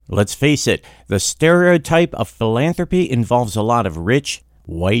Let's face it, the stereotype of philanthropy involves a lot of rich,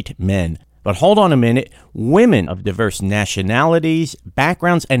 white men. But hold on a minute, women of diverse nationalities,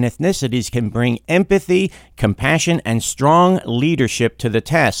 backgrounds, and ethnicities can bring empathy, compassion, and strong leadership to the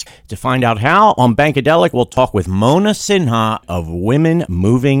task. To find out how, on Bankadelic, we'll talk with Mona Sinha of Women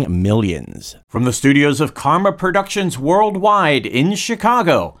Moving Millions. From the studios of Karma Productions Worldwide in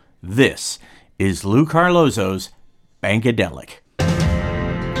Chicago, this is Lou Carlozo's Bankadelic.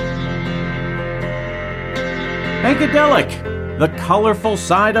 Bankadelic, the colorful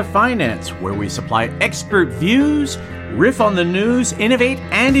side of finance, where we supply expert views, riff on the news, innovate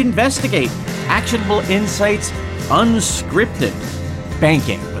and investigate. Actionable insights, unscripted.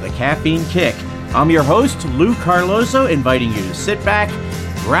 Banking with a caffeine kick. I'm your host, Lou Carlozo, inviting you to sit back,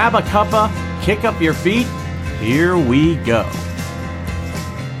 grab a cuppa, kick up your feet. Here we go.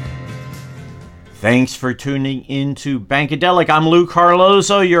 Thanks for tuning in to Bankadelic. I'm Lou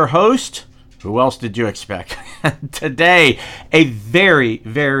Carlozo, your host. Who else did you expect? Today, a very,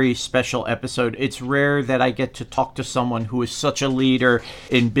 very special episode. It's rare that I get to talk to someone who is such a leader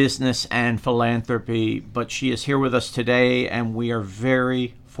in business and philanthropy, but she is here with us today, and we are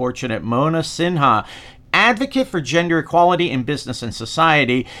very fortunate. Mona Sinha, advocate for gender equality in business and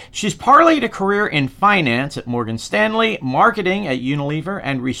society. She's parlayed a career in finance at Morgan Stanley, marketing at Unilever,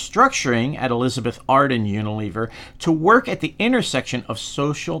 and restructuring at Elizabeth Arden Unilever to work at the intersection of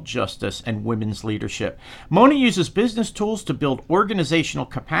social justice and women's leadership. Mona uses business tools to build organizational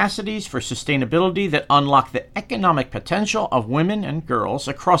capacities for sustainability that unlock the economic potential of women and girls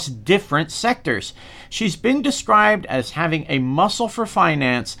across different sectors. She's been described as having a muscle for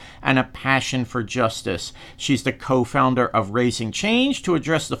finance and a passion for justice. She's the co-founder of Raising Change to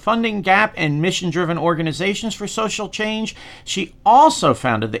address the funding gap in mission-driven organizations for social change. She also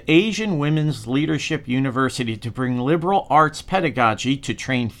founded the Asian Women's Leadership University to bring liberal arts pedagogy to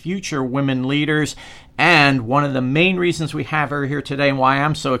train future women leaders. And one of the main reasons we have her here today and why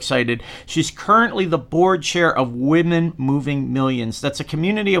I'm so excited, she's currently the board chair of Women Moving Millions. That's a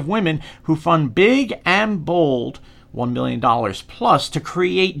community of women who fund big and bold $1 million plus to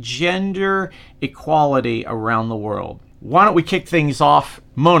create gender equality around the world. Why don't we kick things off?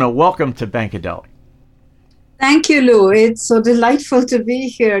 Mona, welcome to Bankadelic. Thank you, Lou. It's so delightful to be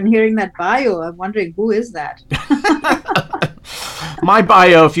here and hearing that bio. I'm wondering, who is that? My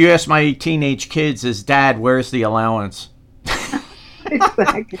bio, if you ask my teenage kids, is, Dad, where's the allowance?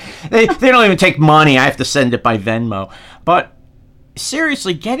 Exactly. They don't even take money. I have to send it by Venmo. But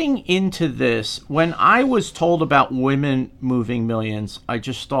seriously, getting into this, when I was told about Women Moving Millions, I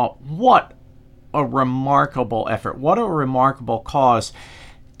just thought, what a remarkable effort. What a remarkable cause.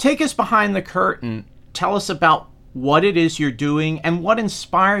 Take us behind the curtain. Tell us about what it is you're doing and what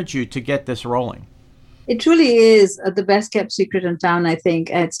inspired you to get this rolling. It truly is the best kept secret in town, I think,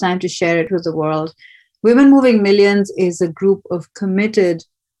 and it's time to share it with the world. Women Moving Millions is a group of committed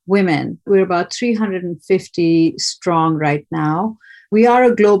women. We're about 350 strong right now. We are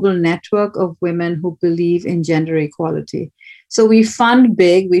a global network of women who believe in gender equality. So we fund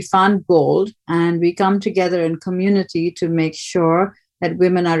big, we fund bold, and we come together in community to make sure that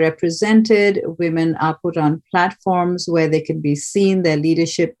women are represented, women are put on platforms where they can be seen, their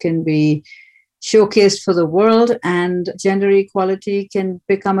leadership can be showcased for the world, and gender equality can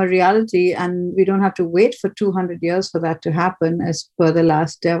become a reality. And we don't have to wait for 200 years for that to happen, as per the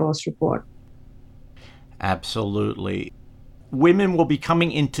last Davos report. Absolutely. Women will be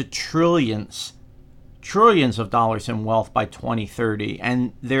coming into trillions of dollars in wealth by 2030.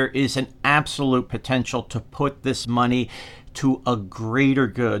 And there is an absolute potential to put this money to a greater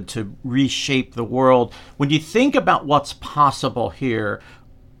good, to reshape the world. When you think about what's possible here,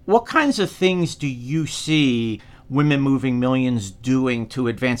 what kinds of things do you see Women Moving Millions doing to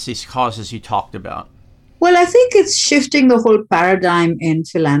advance these causes you talked about? Well, I think it's shifting the whole paradigm in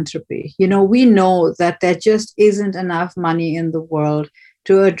philanthropy. You know, we know that there just isn't enough money in the world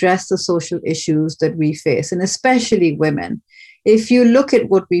to address the social issues that we face, and especially women. If you look at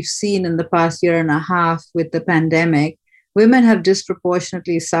what we've seen in the past year and a half with the pandemic, women have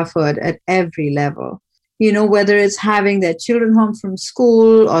disproportionately suffered at every level. You know, whether it's having their children home from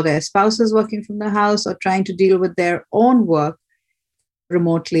school or their spouses working from the house or trying to deal with their own work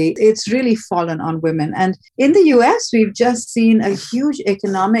remotely, it's really fallen on women. And in the US, we've just seen a huge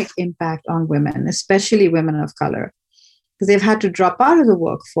economic impact on women, especially women of color, because they've had to drop out of the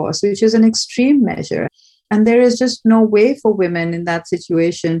workforce, which is an extreme measure. And there is just no way for women in that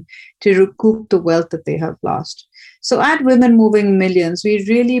situation to recoup the wealth that they have lost. So at Women Moving Millions, we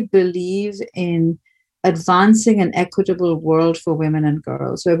really believe in advancing an equitable world for women and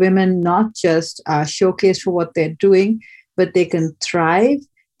girls, where women not just are showcased for what they're doing, but they can thrive,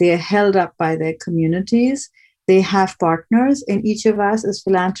 They are held up by their communities. They have partners in each of us as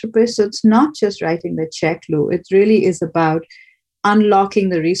philanthropists. So it's not just writing the check, Lou. It really is about unlocking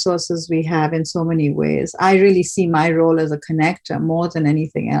the resources we have in so many ways. I really see my role as a connector more than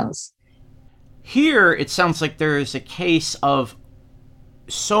anything else. Here, it sounds like there is a case of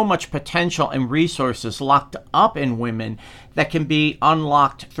so much potential and resources locked up in women that can be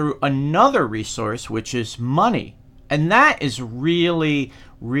unlocked through another resource, which is money. And that is really,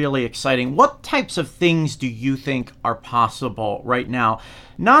 really exciting. What types of things do you think are possible right now?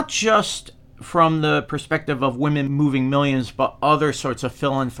 Not just from the perspective of women moving millions, but other sorts of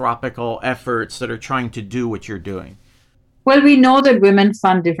philanthropical efforts that are trying to do what you're doing? Well, we know that women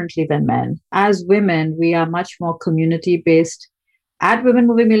fund differently than men. As women, we are much more community based. At Women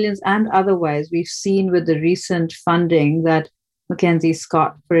Moving Millions and otherwise, we've seen with the recent funding that Mackenzie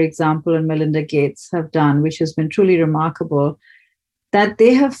Scott, for example, and Melinda Gates have done, which has been truly remarkable, that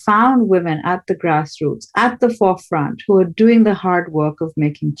they have found women at the grassroots, at the forefront, who are doing the hard work of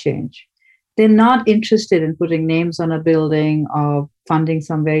making change. They're not interested in putting names on a building or funding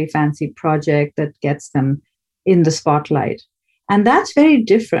some very fancy project that gets them in the spotlight. And that's very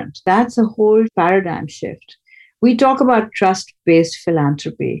different. That's a whole paradigm shift. We talk about trust-based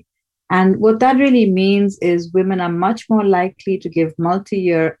philanthropy. And what that really means is women are much more likely to give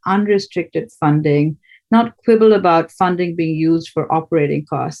multi-year unrestricted funding, not quibble about funding being used for operating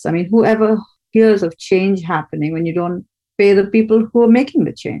costs. I mean, whoever hears of change happening when you don't pay the people who are making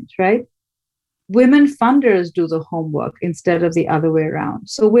the change, right? Women funders do the homework instead of the other way around.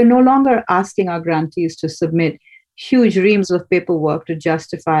 So we're no longer asking our grantees to submit huge reams of paperwork to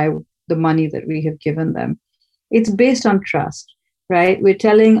justify the money that we have given them. It's based on trust, right? We're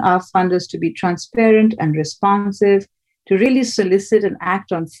telling our funders to be transparent and responsive, to really solicit and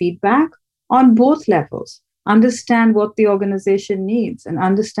act on feedback on both levels, understand what the organization needs, and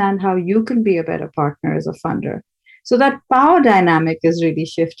understand how you can be a better partner as a funder. So that power dynamic is really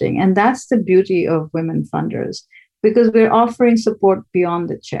shifting. And that's the beauty of women funders, because we're offering support beyond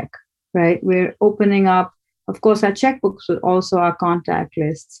the check, right? We're opening up, of course, our checkbooks, but also our contact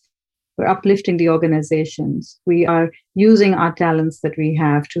lists. We're uplifting the organizations. We are using our talents that we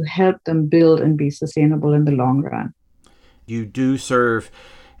have to help them build and be sustainable in the long run. You do serve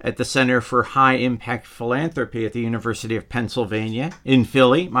at the Center for High Impact Philanthropy at the University of Pennsylvania in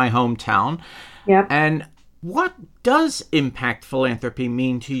Philly, my hometown. Yep. And what does impact philanthropy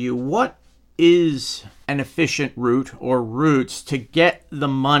mean to you? What is an efficient route or routes to get the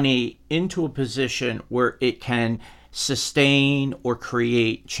money into a position where it can sustain or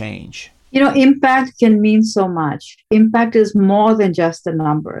create change? You know, impact can mean so much. Impact is more than just the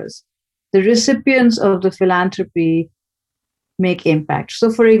numbers. The recipients of the philanthropy make impact. So,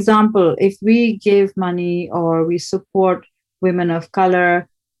 for example, if we give money or we support women of color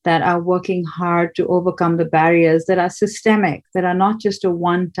that are working hard to overcome the barriers that are systemic, that are not just a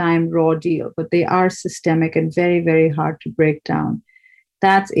one-time raw deal, but they are systemic and very, very hard to break down.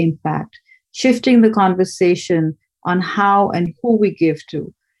 That's impact. Shifting the conversation on how and who we give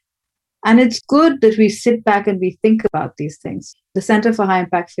to. And it's good that we sit back and we think about these things. The Center for High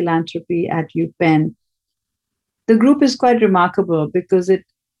Impact Philanthropy at UPenn, the group is quite remarkable because it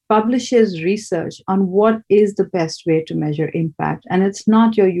publishes research on what is the best way to measure impact. And it's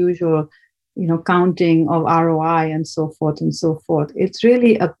not your usual, counting of ROI and so forth and so forth. It's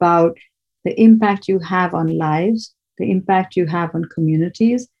really about the impact you have on lives, the impact you have on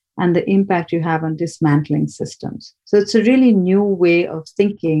communities, and the impact you have on dismantling systems. So it's a really new way of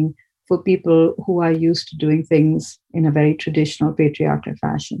thinking for people who are used to doing things in a very traditional patriarchal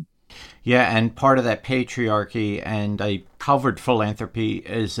fashion. Yeah, and part of that patriarchy, and I covered philanthropy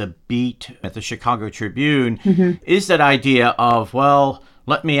as a beat at the Chicago Tribune, is that idea of, well,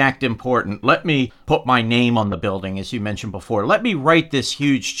 let me act important. Let me put my name on the building, as you mentioned before. Let me write this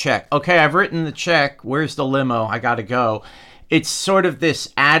huge check. Okay, I've written the check. Where's the limo? I got to go. It's sort of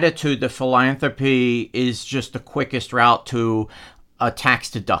this attitude that philanthropy is just the quickest route to a tax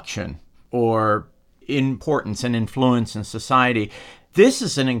deduction or importance and influence in society. This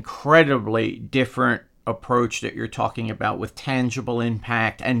is an incredibly different approach that you're talking about with tangible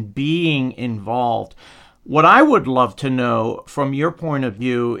impact and being involved. What I would love to know from your point of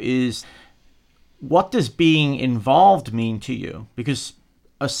view is, what does being involved mean to you? Because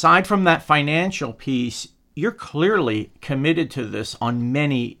aside from that financial piece, you're clearly committed to this on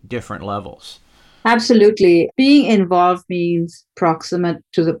many different levels. Absolutely. Being involved means proximate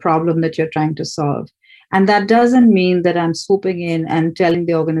to the problem that you're trying to solve. And that doesn't mean that I'm swooping in and telling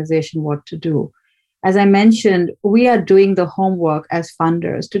the organization what to do. As I mentioned, we are doing the homework as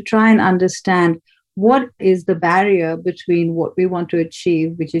funders to try and understand what is the barrier between what we want to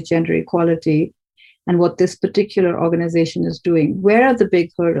achieve, which is gender equality, and what this particular organization is doing? Where are the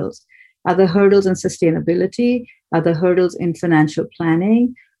big hurdles? Are the hurdles in sustainability? Are the hurdles in financial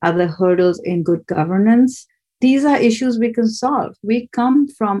planning? Are the hurdles in good governance? These are issues we can solve. We come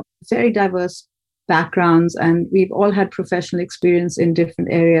from very diverse backgrounds and we've all had professional experience in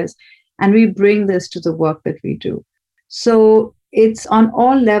different areas. And we bring this to the work that we do. So it's on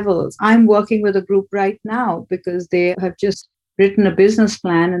all levels. I'm working with a group right now because they have just written a business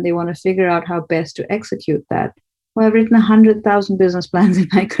plan and they want to figure out how best to execute that. Well, I've written 100,000 business plans in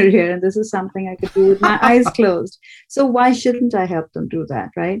my career, and this is something I could do with my eyes closed. So why shouldn't I help them do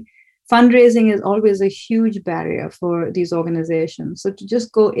that, right? Fundraising is always a huge barrier for these organizations. So to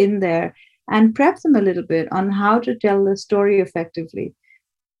just go in there and prep them a little bit on how to tell the story effectively.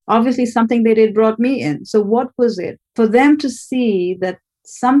 Obviously, something they did brought me in. So what was it? For them to see that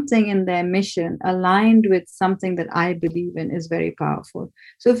something in their mission aligned with something that I believe in is very powerful.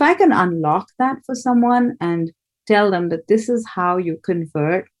 So if I can unlock that for someone and tell them that this is how you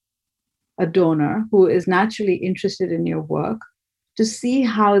convert a donor who is naturally interested in your work to see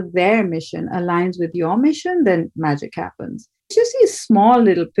how their mission aligns with your mission, then magic happens. It's just these small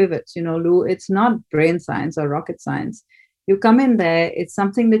little pivots, Lou. It's not brain science or rocket science. You come in there, it's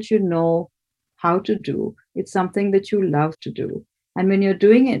something that you know how to do. It's something that you love to do. And when you're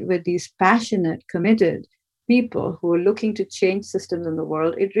doing it with these passionate, committed people who are looking to change systems in the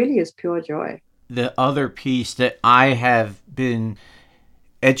world, it really is pure joy. The other piece that I have been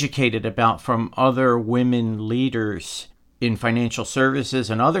educated about from other women leaders in financial services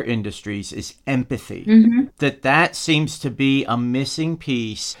and other industries is empathy. Mm-hmm. That seems to be a missing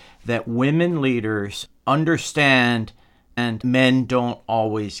piece that women leaders understand and men don't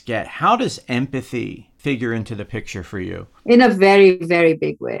always get. How does empathy figure into the picture for you? In a very, very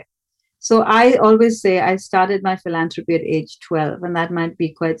big way. So I always say I started my philanthropy at age 12, and that might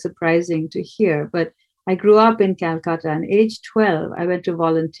be quite surprising to hear, but I grew up in Calcutta, and age 12, I went to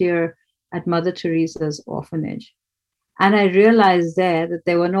volunteer at Mother Teresa's orphanage. And I realized there that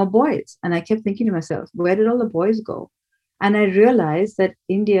there were no boys. And I kept thinking to myself, where did all the boys go? And I realized that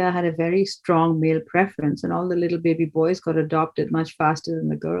India had a very strong male preference, and all the little baby boys got adopted much faster than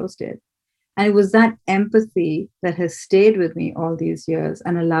the girls did. And it was that empathy that has stayed with me all these years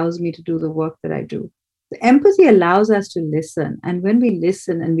and allows me to do the work that I do. The empathy allows us to listen. And when we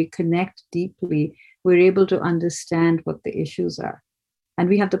listen and we connect deeply, we're able to understand what the issues are. And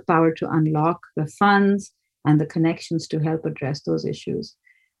we have the power to unlock the funds and the connections to help address those issues.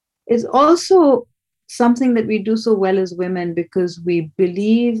 It's also something that we do so well as women because we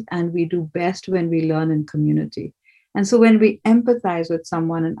believe and we do best when we learn in community. And so when we empathize with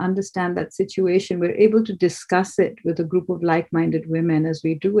someone and understand that situation, we're able to discuss it with a group of like-minded women, as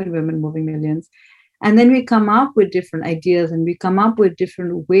we do in Women Moving Millions. And then we come up with different ideas and we come up with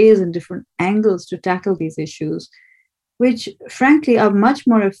different ways and different angles to tackle these issues, which frankly are much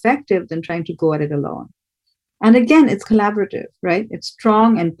more effective than trying to go at it alone. And again, it's collaborative, right? It's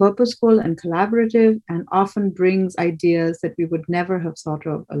strong and purposeful and collaborative and often brings ideas that we would never have thought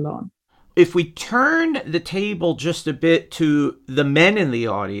of alone. If we turn the table just a bit to the men in the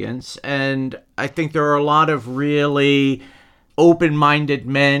audience, and I think there are a lot of really open-minded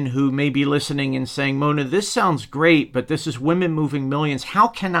men who may be listening and saying, Mona, this sounds great, but this is Women Moving Millions. How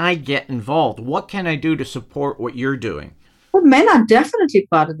can I get involved? What can I do to support what you're doing? Well, men are definitely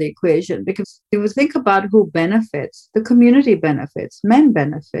part of the equation because if you think about who benefits, the community benefits, men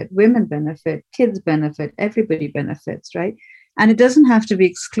benefit, women benefit, kids benefit, everybody benefits, right? And it doesn't have to be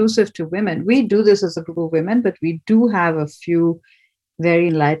exclusive to women. We do this as a group of women, but we do have a few very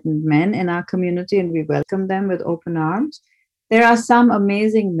enlightened men in our community, and we welcome them with open arms. There are some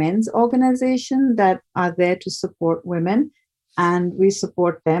amazing men's organizations that are there to support women, and we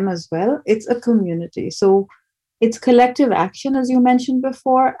support them as well. It's a community. So it's collective action, as you mentioned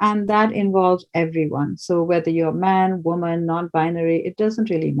before, and that involves everyone. So whether you're man, woman, non-binary, it doesn't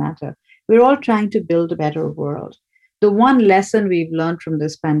really matter. We're all trying to build a better world. The one lesson we've learned from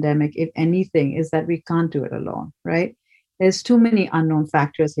this pandemic, if anything, is that we can't do it alone, right? There's too many unknown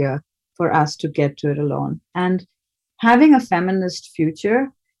factors here for us to get to it alone. And having a feminist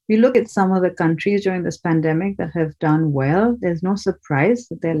future, we look at some of the countries during this pandemic that have done well. There's no surprise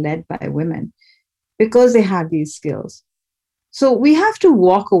that they're led by women because they have these skills. So we have to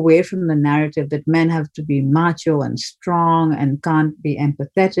walk away from the narrative that men have to be macho and strong and can't be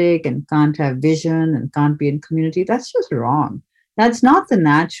empathetic and can't have vision and can't be in community. That's just wrong. That's not the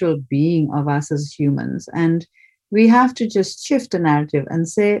natural being of us as humans. And we have to just shift the narrative and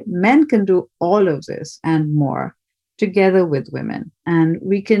say men can do all of this and more together with women. And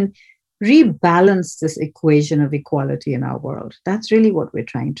we can rebalance this equation of equality in our world. That's really what we're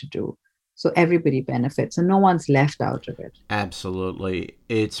trying to do. So everybody benefits and no one's left out of it. Absolutely.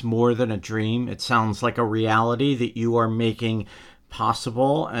 It's more than a dream. It sounds like a reality that you are making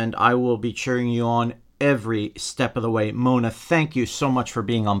possible, and I will be cheering you on every step of the way. Mona, thank you so much for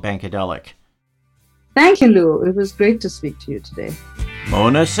being on Bankadelic. Thank you, Lou. It was great to speak to you today.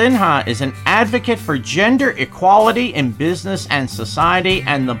 Mona Sinha is an advocate for gender equality in business and society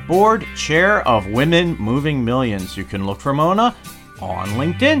and the board chair of Women Moving Millions. You can look for Mona on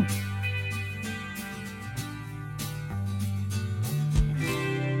LinkedIn.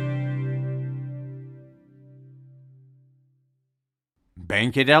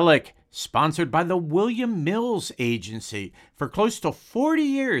 Bankadelic, sponsored by the William Mills Agency. For close to 40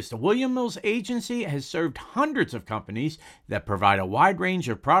 years, the William Mills Agency has served hundreds of companies that provide a wide range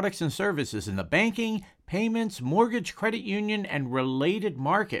of products and services in the banking, payments, mortgage, credit union, and related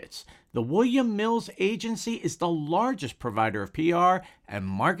markets. The William Mills Agency is the largest provider of PR and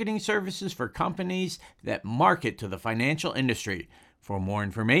marketing services for companies that market to the financial industry. For more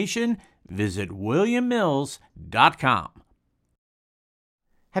information, visit williammills.com.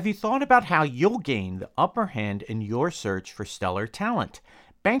 Have you thought about how you'll gain the upper hand in your search for stellar talent?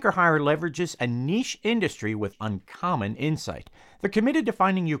 Banker Hire leverages a niche industry with uncommon insight. They're committed to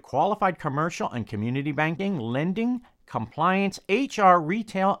finding you qualified commercial and community banking, lending, compliance, HR,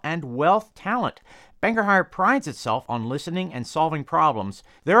 retail, and wealth talent. Banker Hire prides itself on listening and solving problems.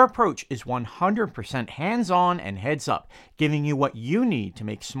 Their approach is 100% hands-on and heads-up, giving you what you need to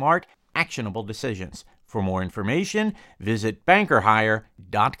make smart, actionable decisions. For more information, visit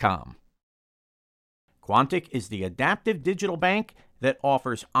bankerhire.com. Quantic is the adaptive digital bank that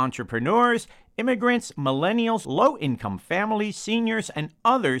offers entrepreneurs, immigrants, millennials, low-income families, seniors, and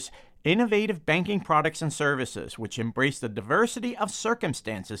others innovative banking products and services which embrace the diversity of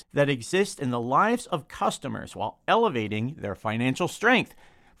circumstances that exist in the lives of customers while elevating their financial strength.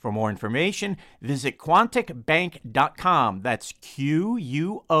 For more information, visit quanticbank.com. That's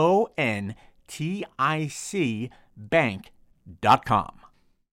QUONTIC bank.com.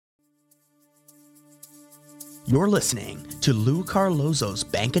 You're listening to Lou Carlozo's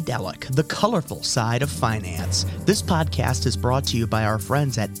Bankadelic, the colorful side of finance. This podcast is brought to you by our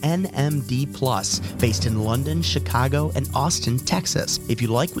friends at NMD Plus, based in London, Chicago, and Austin, Texas. If you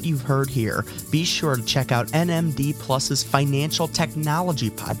like what you've heard here, be sure to check out NMD Plus's financial technology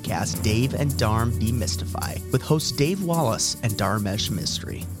podcast, Dave and Dharm Demystify, with hosts Dave Wallace and Dharmesh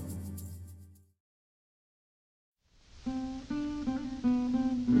Mistry.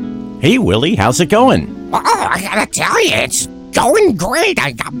 Hey, Willie, how's it going? Oh, I gotta tell you, it's going great.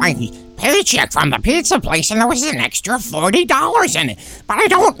 I got my paycheck from the pizza place and there was an extra $40 in it, but I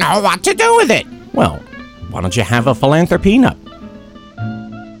don't know what to do with it. Well, why don't you have a philanthropy nut?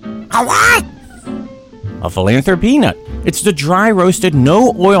 A what? A philanthropy nut. It's the dry roasted,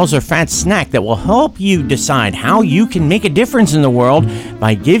 no oils or fat snack that will help you decide how you can make a difference in the world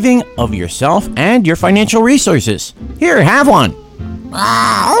by giving of yourself and your financial resources. Here, have one.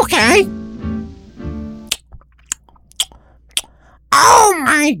 Okay. Oh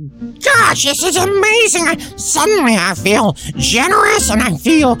my gosh, this is amazing. Suddenly I feel generous and I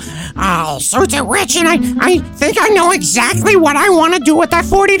feel all sorts of rich and I think I know exactly what I want to do with that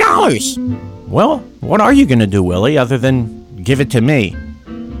 $40. Well, what are you going to do, Willie, other than give it to me?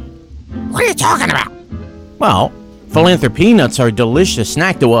 What are you talking about? Well, philanthropy nuts are a delicious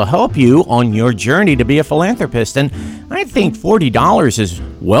snack that will help you on your journey to be a philanthropist, and I think $40 is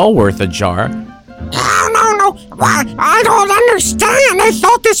well worth a jar. No. I don't understand. I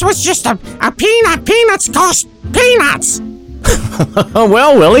thought this was just a peanut. Peanuts cost peanuts.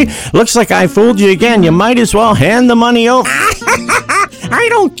 Well, Willie, looks like I fooled you again. You might as well hand the money over. I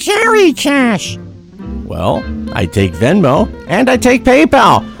don't carry cash. Well, I take Venmo and I take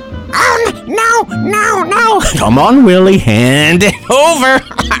PayPal. No. Come on, Willie, hand it over.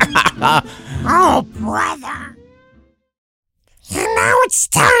 Oh, brother. And now it's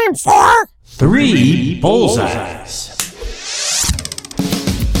time for 3 bullseyes.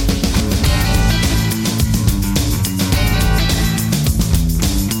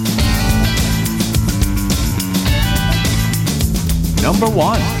 Number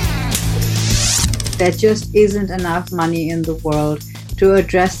 1. There just isn't enough money in the world to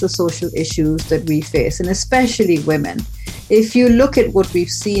address the social issues that we face, and especially women. If you look at what we've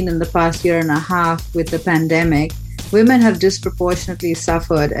seen in the past year and a half with the pandemic, women have disproportionately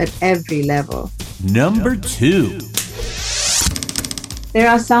suffered at every level. Number 2. There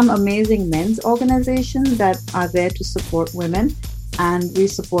are some amazing men's organizations that are there to support women, and we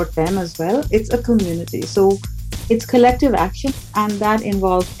support them as well. It's a community. So It's collective action, and that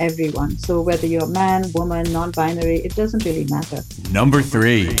involves everyone. So whether you're man, woman, non-binary, it doesn't really matter. Number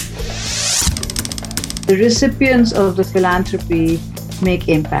 3. The recipients of the philanthropy make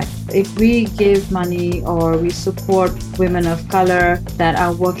impact. If we give money or we support women of color that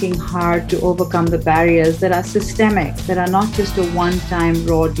are working hard to overcome the barriers that are systemic, that are not just a one-time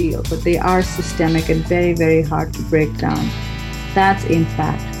raw deal, but they are systemic and very, very hard to break down, that's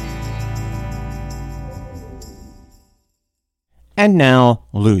impact. And now,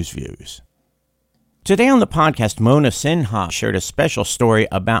 Lou's Views. Today on the podcast, Mona Sinha shared a special story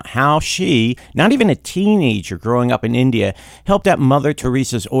about how she, not even a teenager growing up in India, helped out Mother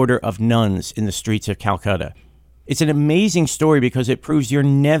Teresa's order of nuns in the streets of Calcutta. It's an amazing story because it proves you're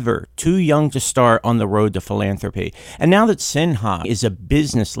never too young to start on the road to philanthropy. And now that Sinha is a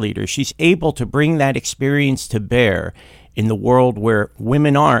business leader, she's able to bring that experience to bear in the world where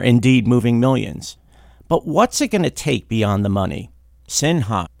women are indeed moving millions. But what's it going to take beyond the money?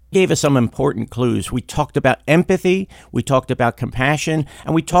 Sinha gave us some important clues. We talked about empathy, we talked about compassion,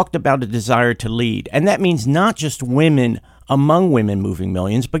 and we talked about a desire to lead. And that means not just women among women moving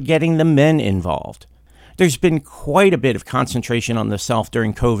millions, but getting the men involved. There's been quite a bit of concentration on the self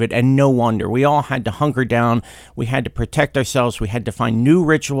during COVID, and no wonder. We all had to hunker down, we had to protect ourselves, we had to find new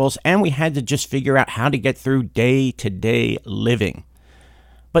rituals, and we had to just figure out how to get through day-to-day living.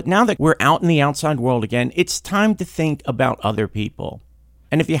 But now that we're out in the outside world again, it's time to think about other people.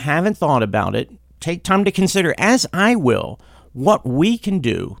 And if you haven't thought about it, take time to consider, as I will, what we can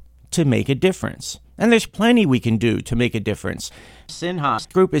do to make a difference. And there's plenty we can do to make a difference. Sinha's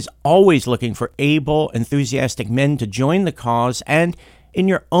group is always looking for able, enthusiastic men to join the cause, and in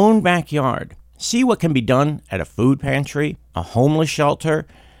your own backyard, see what can be done at a food pantry, a homeless shelter,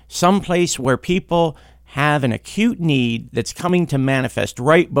 someplace where people have an acute need that's coming to manifest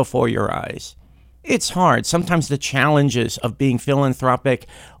right before your eyes. It's hard. Sometimes the challenges of being philanthropic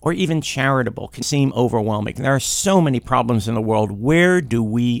or even charitable can seem overwhelming. There are so many problems in the world. Where do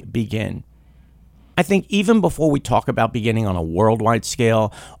we begin? I think even before we talk about beginning on a worldwide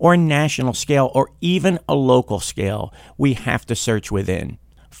scale or a national scale or even a local scale, we have to search within.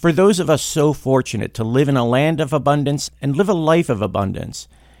 For those of us so fortunate to live in a land of abundance and live a life of abundance,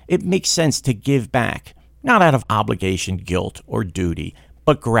 it makes sense to give back, not out of obligation, guilt, or duty,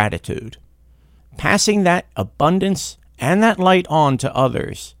 but gratitude. Passing that abundance and that light on to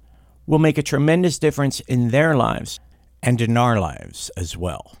others will make a tremendous difference in their lives and in our lives as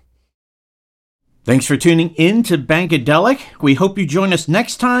well. Thanks for tuning in to Bankadelic. We hope you join us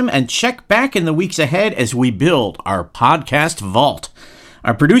next time and check back in the weeks ahead as we build our podcast vault.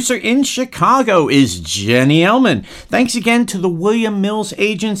 Our producer in Chicago is Jenny Ellman. Thanks again to the William Mills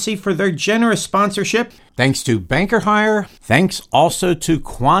Agency for their generous sponsorship. Thanks to Banker Hire. Thanks also to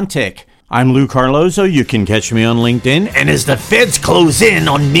Quantic. I'm Lou Carlozo. You can catch me on LinkedIn. And as the feds close in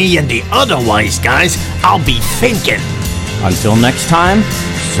on me and the other wise guys, I'll be thinking. Until next time,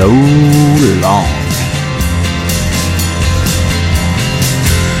 so long.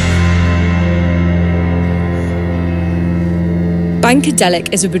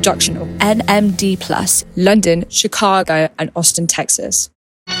 Bankadelic is a production of NMD+, London, Chicago, and Austin, Texas.